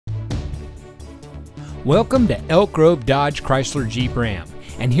Welcome to Elk Grove Dodge Chrysler Jeep Ram,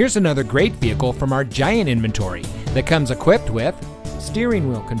 and here's another great vehicle from our giant inventory that comes equipped with steering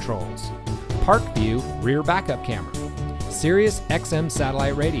wheel controls, park view rear backup camera, Sirius XM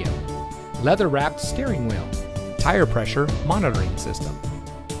satellite radio, leather-wrapped steering wheel, tire pressure monitoring system.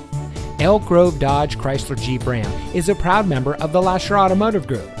 Elk Grove Dodge Chrysler Jeep Ram is a proud member of the Lasher Automotive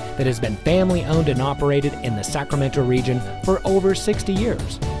Group that has been family owned and operated in the Sacramento region for over 60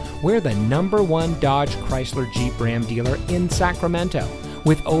 years. We're the #1 Dodge Chrysler Jeep Ram dealer in Sacramento,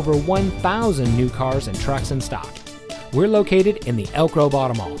 with over 1,000 new cars and trucks in stock. We're located in the Elk Grove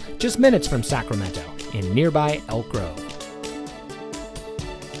Auto Mall, just minutes from Sacramento, in nearby Elk Grove.